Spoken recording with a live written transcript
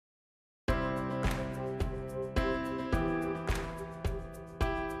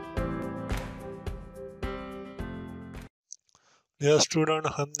Dear student,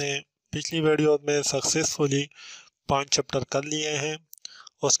 हमने पिछली video में सक्सेसफुली 5 चैप्टर कर लिए हैं।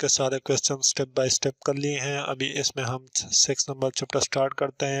 उसके सारे क्वेश्चन स्टेप बाय स्टेप कर लिए हैं। अभी इसमें हम 6 नंबर चैप्टर स्टार्ट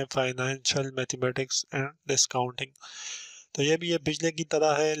करते हैं, फाइनेंशियल मैथमेटिक्स एंड डिस्काउंटिंग। तो ये भी ये पिछले की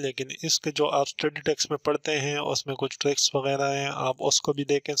तरह है, लेकिन इसके जो आप स्टडी टेक्स्ट में पढ़ते हैं उसमें कुछ ट्रिक्स वगैरह हैं, आप उसको भी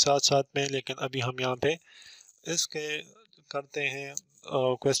देखें साथ साथ में। लेकिन अभी हम यहाँ पे इसके करते हैं,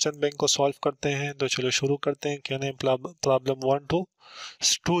 क्वेश्चन बैंक को सॉल्व करते हैं। तो चलो शुरू करते हैं। कहने प्रॉब्लम 1 to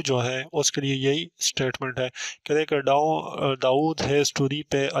 2 जो है उसके लिए यही स्टेटमेंट है। कह रहे कि Dawood has to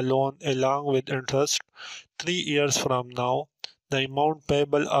repay a loan along with interest 3 years from now. The amount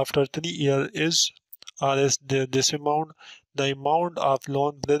payable after 3 years is RS this amount. The amount of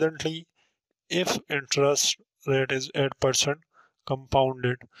loan presently if interest rate is 8%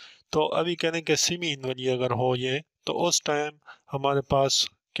 compounded. तो अभी कहने के semi इनवली अगर हो ये, तो उस time हमारे पास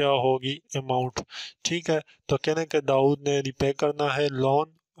क्या होगी अमाउंट। ठीक है, तो कहने के दाऊद ने रिपे करना है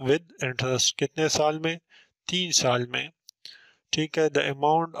लोन विद इंटरेस्ट कितने साल में, 3 साल में। ठीक है, द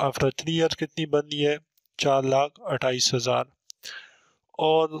अमाउंट आफ्टर 3 ईयर कितनी बनी है, 4,28,000।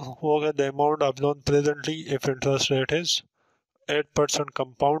 और हो गया the amount of loan presently if interest rate is 8%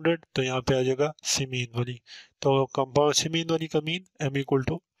 compounded. तो यहाँ पे आ जाएगा सीमीन वाली। तो कंपाउंड सीमीन वाली का मीन m इक्वल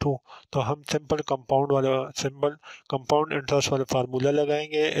टू 2। तो हम सिंपल कंपाउंड इंटरेस्ट वाला फार्मूला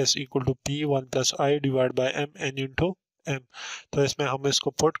लगाएंगे, s equal to p 1 + i divide by m n into m। तो इसमें हम इसको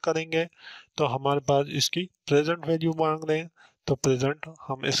पुट करेंगे तो हमारे पास इसकी प्रेजेंट वैल्यू मांग रहे हैं। तो प्रेजेंट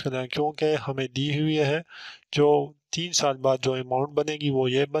हम इसके लिए, क्योंकि हमें दी हुई है जो 3 साल बाद जो अमाउंट बनेगी वो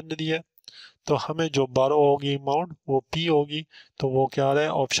ये बन रही है, तो हमें जो बारो होगी अमाउंट वो पी होगी। तो वो क्या आ रहा है,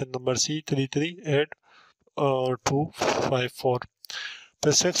 ऑप्शन नंबर सी 338,254।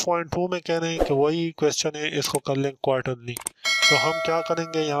 फिर 6.2 में कह रहे हैं कि वही क्वेश्चन है, इसको कर लें क्वार्टरली। तो हम क्या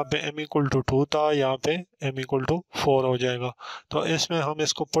करेंगे, यहाँ पे m इक्वल टू 2 था, यहाँ पे m इक्वल टू 4 हो जाएगा। तो इसमें हम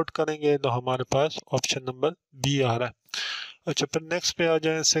इसको पुट करेंगे तो हमारे पास ऑप्शन नंबर बी आ रहा है। अच्छा, फिर नेक्स्ट पे आ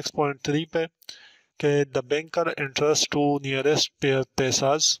जाए 6.3 पे कि the banker interest to nearest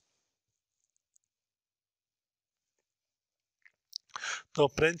पेसाज। तो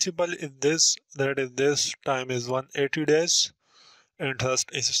principal is this, that is this time is 180 days,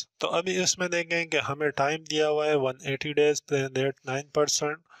 interest is. तो अभी इसमें देखें कि हमें टाइम दिया हुआ है 180 डेज, रेट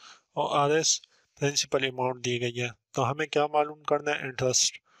 9% और आर एस प्रिंसिपल अमाउंट दी गई है। तो हमें क्या मालूम करना है,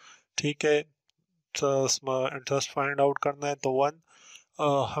 इंटरेस्ट। ठीक है, तो इंटरेस्ट फाइंड आउट करना है। तो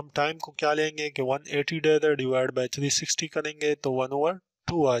हम टाइम को क्या लेंगे कि 180 डेज है, डिवाइड बाई 360 करेंगे तो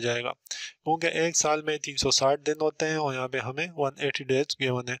 1/2 आ जाएगा। क्योंकि एक साल में 360 दिन होते हैं और यहाँ पे हमें 180 डेज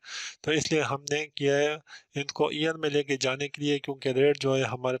गिवन है। तो इसलिए हमने किया है इनको ईयर में लेके जाने के लिए, क्योंकि रेट जो है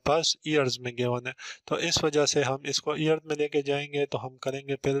हमारे पास ईयर्स में गिवन है। तो इस वजह से हम इसको ईयर में लेके जाएंगे। तो हम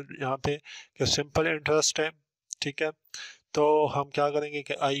करेंगे फिर यहाँ पे कि सिंपल इंटरेस्ट है। ठीक है, तो हम क्या करेंगे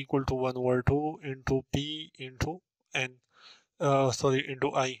कि I equal to 1/2 into P into N, sorry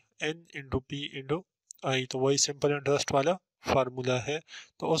into I, N into P into आई। तो वही सिंपल इंटरेस्ट वाला फार्मूला है।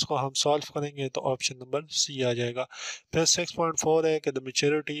 तो उसको हम सॉल्व करेंगे तो ऑप्शन नंबर सी आ जाएगा। फिर 6.4 है कि the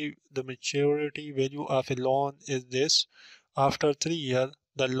maturity value of A loan is this, after 3 year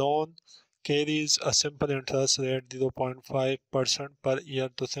the loan carries a simple interest rate 0.5% per year.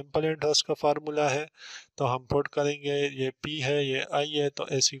 तो सिंपल इंटरेस्ट का फार्मूला है, तो हम पुट करेंगे, ये P है ये I है, तो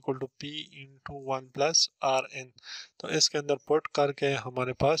S equal to P into 1 + RN। तो इसके अंदर पुट करके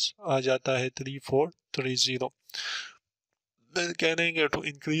हमारे पास आ जाता है 3430। then कह रहे हैं to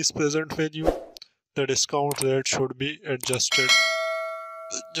increase present value the discount rate should be adjusted.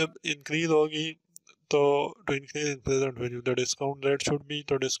 जब इंक्रीज होगी तो to increase in present value the discount rate should be,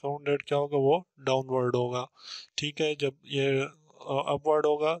 तो डिस्काउंट रेट क्या होगा, वो डाउनवर्ड होगा। ठीक है, जब ये अपवर्ड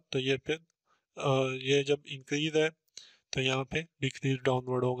होगा तो ये फिर ये जब इंक्रीज है तो यहाँ पे डिक्रीज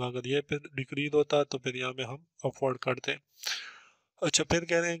डाउनवर्ड होगा। अगर ये फिर डिक्रीज होता तो फिर यहाँ पे हम अपवर्ड करते। अच्छा, फिर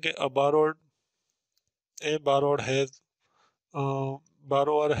कह रहे हैं कि ए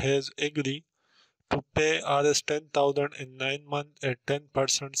borrower has agreed to pay Rs 10,000 in 9 months at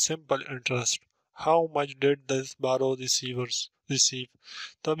 10% simple interest. How much did this borrow receive?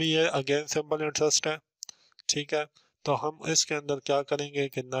 तो अभी ये अगेन सिंपल इंटरेस्ट है। ठीक है, तो हम इसके अंदर क्या करेंगे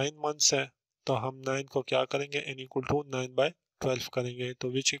कि 9 मंथ्स है, तो हम 9 को क्या करेंगे, n इक्वल टू 9/12 करेंगे, तो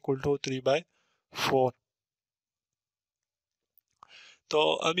विच इक्वल टू 3/4।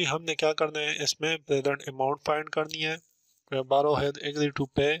 तो अभी हमने क्या करना है, इसमें प्रेजेंट अमाउंट फाइंड करनी है। borrower has agreed to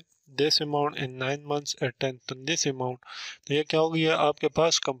pay this amount in 9 months at 10 तो this amount, तो ये क्या हो गया आपके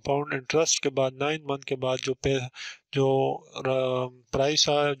पास कंपाउंड इंटरेस्ट के बाद 9 मंथ के बाद जो प्राइस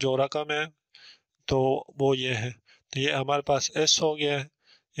है, जो रकम है, तो वो ये है। तो ये हमारे पास एस हो गया है।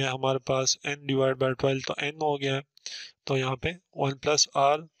 ये हमारे पास n डिवाइड बाई 12 तो n हो गया है। तो यहाँ पे 1 प्लस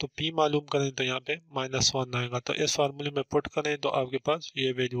आर, तो p मालूम करें तो यहाँ पे -1 आएगा। तो इस फार्मूले में पुट करें तो आपके पास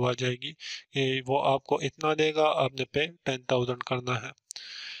ये वैल्यू आ जाएगी। ये वो आपको इतना देगा, आपने पे 10,000 करना है।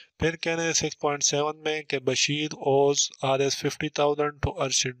 फिर कह रहे हैं 6.7 में कि बशीर ओज Rs 50,000 to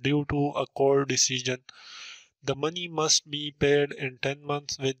Arshid due to a court decision. The money must be paid in 10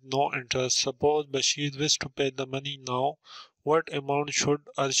 months with no interest. Suppose Bashir wishes to pay the money now. What amount should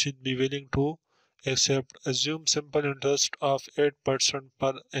Arshid be willing to accept? Assume simple interest of 8%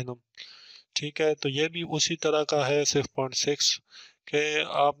 per annum. ठीक है, तो ये भी उसी तरह का है 6.6 के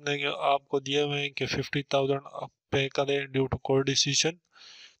आपको दिए हुए हैं कि 50,000 पे करें ड्यू टू कोर्ट डिसीजन।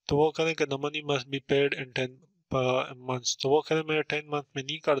 तो वो करें कि the money must be paid in 10 months. तो वो करें मैं 10 मंथ में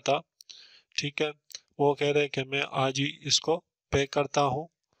नहीं करता। ठीक है, वो कह रहे हैं कि मैं आज ही इसको पे करता हूँ।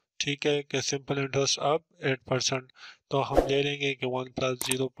 ठीक है, कि सिंपल इंटरेस्ट अब 8%। तो हम ले लेंगे कि 1 plus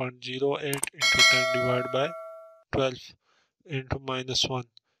 0.08 into 10 divide by 12 into -1।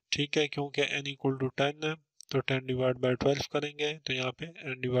 ठीक है, क्योंकि n इक्वल टू 10 है तो 10 डिवाइड बाई 12 करेंगे, तो यहाँ पे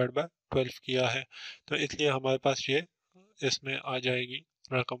n डिवाइड बाई 12 किया है, तो इसलिए हमारे पास ये इसमें आ जाएगी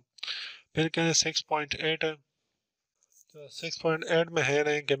रकम। फिर कहें 6.8 है, तो 6.8 में है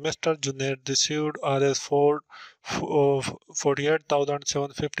रहे कि mister Junaid received Rs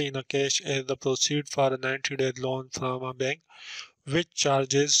 48,750 in a cash as the proceed for a 90-day loan from a bank which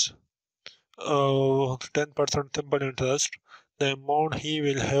charges 10% simple interest. The amount he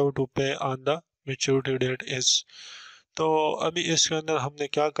will have to pay on the maturity date is। तो अभी इसके अंदर हमने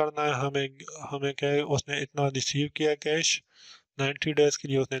क्या करना है, हमें क्या है, उसने इतना रिसीव किया कैश, 90 डेज के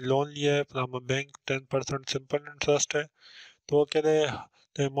लिए उसने लोन लिया है from a bank, 10% simple interest है। तो वो कह रहे हैं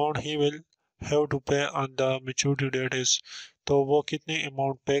the amount he will have to पे on the maturity date is. तो वो कितनी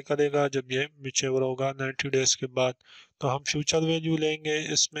अमाउंट पे करेगा जब ये मैच्योर होगा 90 डेज के बाद। तो हम फ्यूचर वैल्यू लेंगे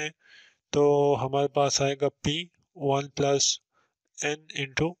इसमें, तो हमारे पास आएगा p 1 plus n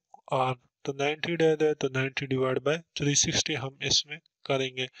into are. तो 90 डेज है तो 90 डिवाइड बाई 360 हम इसमें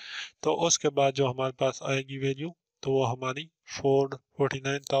करेंगे। तो उसके बाद जो हमारे पास आएगी वैल्यू, तो वो हमारी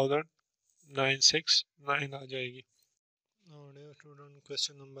 449,969 आ जाएगी। Now, dear student,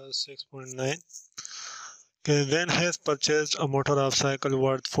 question number 6.9. When has purchased a motor cycle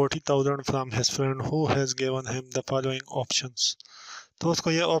worth 40,000 from his friend who has given him the following options. तो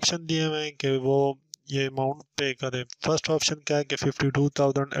उसको ये ऑप्शन दिए हुए हैं कि वो ये अमाउंट पे करे। फर्स्ट ऑप्शन क्या है कि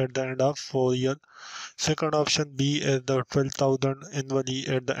 52,000 at the end of 4 year. Second option B is the 12,000 annually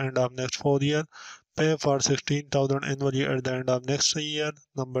at the end of next 4 year. Pay for 16,000 annually at the end of next year.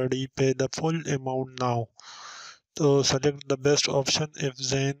 Number D, pay the full amount now. तो select the best option if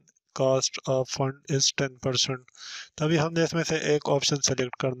then cost of fund is 10%। तभी हमने इसमें से एक option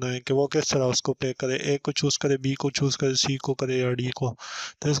select करना है कि वो किस तरह उसको पे करे, ए को चूज़ करे, बी को चूज़ करे, सी को करे या डी को।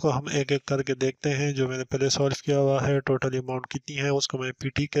 तो इसको हम एक एक करके देखते हैं। जो मैंने पहले सॉल्व किया हुआ है, टोटल अमाउंट कितनी है उसको मैं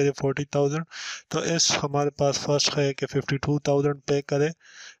पीटी करे 40,000। तो इस हमारे पास फर्स्ट है कि 52,000 पे करे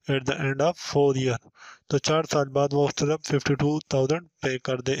at the end of 4 year. तो 4 साल बाद वो उस तरफ 52,000 पे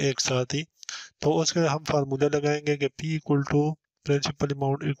कर दे एक साथ ही। तो उसके लिए हम फार्मूला लगाएंगे कि P equal to principal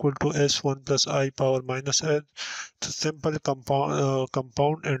amount equal to S1 plus I power minus H. तो सिंपल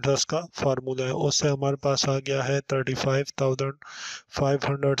कंपाउंड इंटरेस्ट का फार्मूला है, उससे हमारे पास आ गया है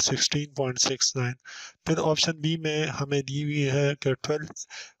 35,516.69। फिर ऑप्शन बी में हमें दी हुई है कि 12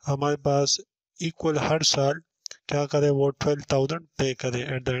 हमारे पास इक्वल हर साल क्या करे, वो 12,000 पे करे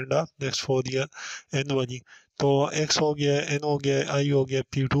at the end of next 4 year annually. तो x हो गया, n हो गया, i हो गया,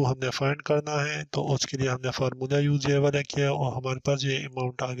 p2 हमने फाइंड करना है। तो उसके लिए हमने फार्मूला यूज ये वाला किया और हमारे पास ये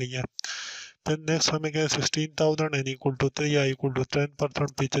अमाउंट आ गई है। फिर नेक्स्ट हमें क्या 16,000 n equal to 3, i equal to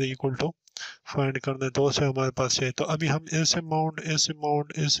 10%, p3 equal to find करना है। तो उसे हमारे पास है। तो अभी हम इस अमाउंट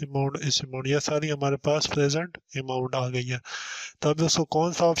ये सारी हमारे पास प्रेजेंट अमाउंट आ गई है। तो अब उसको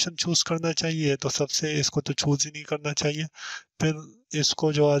कौन सा ऑप्शन चूज करना चाहिए, तो सबसे इसको तो चूज ही नहीं करना चाहिए। फिर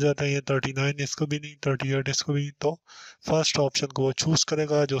इसको जो आ जाता है ये 39, इसको भी नहीं, 38 इसको भी नहीं। तो फर्स्ट ऑप्शन को वो चूज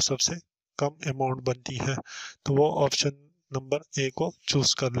करेगा जो सबसे कम अमाउंट बनती है, तो वो ऑप्शन नंबर ए को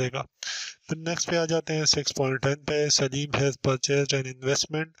चूज कर लेगा। फिर नेक्स्ट पे आ जाते हैं 6.10 पे। Salim has purchased an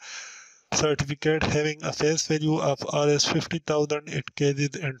investment certificate having a face value of Rs 50,000. It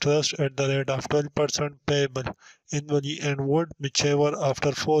carries interest at the rate of 12% payable annually and would mature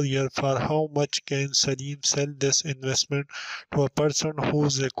after 4 years. For how much can Salim sell this investment to a person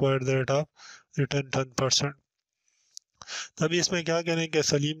whose required rate of return 10%? तभी इसमें क्या करें कि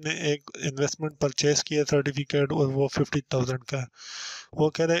सलीम ने एक investment purchase किया certificate और वो 50,000 का है। वो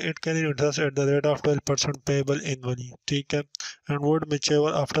कह रहे हैं it can interest at the rate of 12% payable annually. ठीक है, and would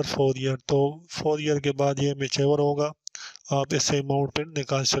mature after 4 year. तो 4 ईयर के बाद ये मैच्योर होगा आप इस अमाउंट पर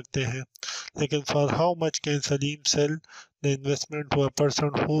निकाल सकते हैं। लेकिन for how much can Salim cell the investment to a person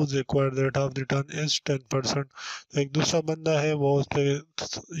whose required rate of return is 10%। तो एक दूसरा बंदा है वो उस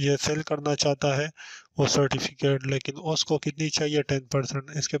पर ये सेल करना चाहता है वो सर्टिफिकेट, लेकिन उसको कितनी चाहिए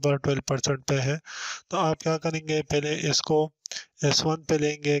 10%, इसके पास 12% पे है। तो आप क्या करेंगे, पहले इसको S1 पे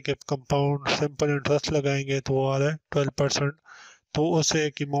लेंगे कि कंपाउंड सिंपल इंटरेस्ट लगाएंगे तो वो आ रहा है 12%, तो उससे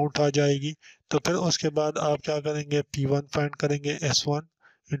एक अमाउंट आ जाएगी। तो फिर उसके बाद आप क्या करेंगे, P1 फाइंड करेंगे S1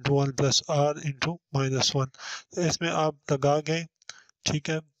 into one plus are into -1। तो इसमें आप लगा के, ठीक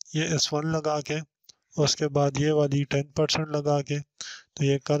है, ये S1 लगा के उसके बाद ये वाली 10% लगा के, तो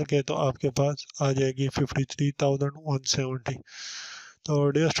ये करके तो आपके पास आ जाएगी 53,170। तो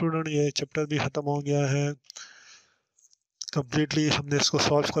डियर स्टूडेंट, ये चैप्टर भी ख़त्म हो गया है कम्प्लीटली। हमने इसको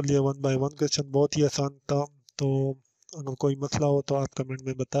सॉल्व कर लिया 1 बाय 1 क्वेश्चन, बहुत ही आसान था। तो अगर कोई मसला हो तो आप कमेंट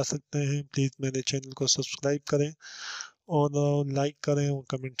में बता सकते हैं। प्लीज़ मेरे चैनल को सब्सक्राइब करें और लाइक करें और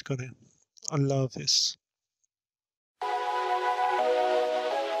कमेंट करें। अल्लाह हाफिज़।